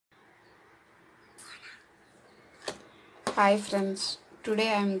Hi friends, today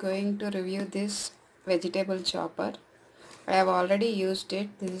I am going to review this vegetable chopper. I have already used it.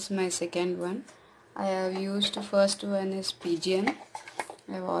 This is my second one. I have used first one is pigeon.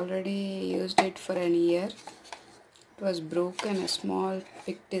 I have already used it for an year. It was broken, a small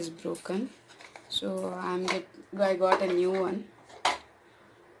pick is broken. So I got a new one.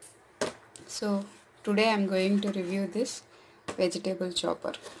 So today I am going to review this vegetable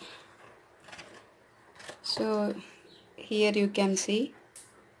chopper. So here you can see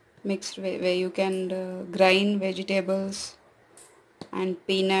mixed where you can grind vegetables and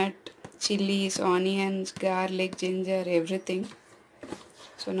peanut, chilies, onions, garlic, ginger, everything.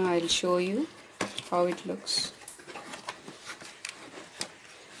 So now I'll show you how it looks.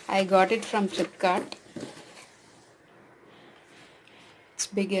 I got it from Flipkart. It's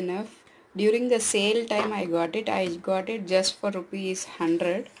big enough. During the sale time I got it just for rupees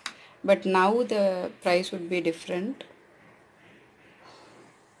 100, but now the price would be different.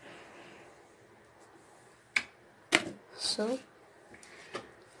 So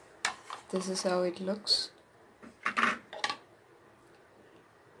this is how it looks.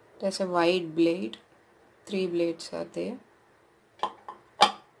 There's a wide blade. 3 blades are there.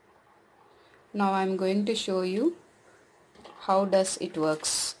 Now I'm going to show you how does it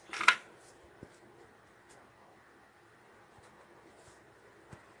works.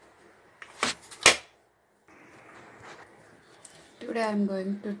 Today I'm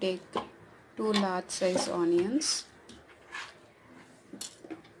going to take 2 large size onions.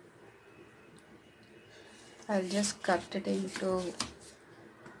 I'll just cut it into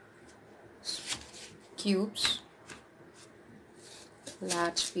cubes,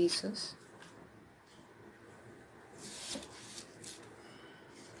 large pieces.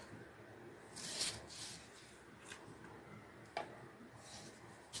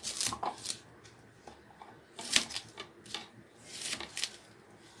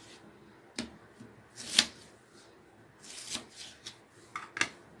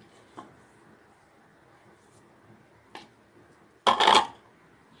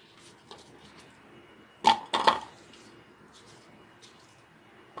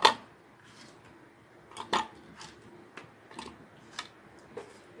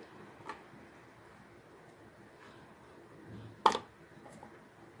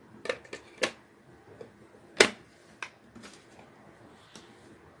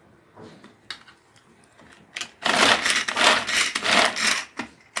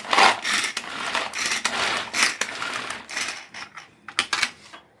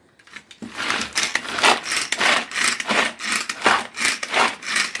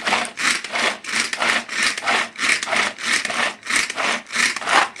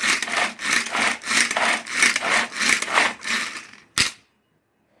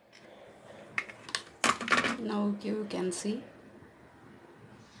 Now you can see.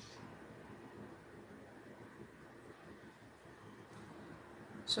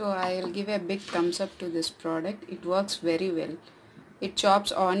 So I will give a big thumbs up to this product. It works very well. It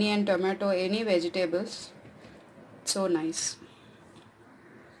chops onion, tomato, any vegetables. So nice.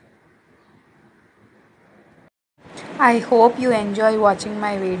 I hope you enjoy watching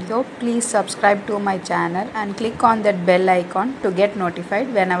my video. Please subscribe to my channel and click on that bell icon to get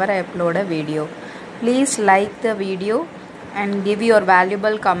notified whenever I upload a video. Please like the video and give your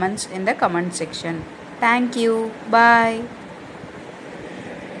valuable comments in the comment section. Thank you. Bye.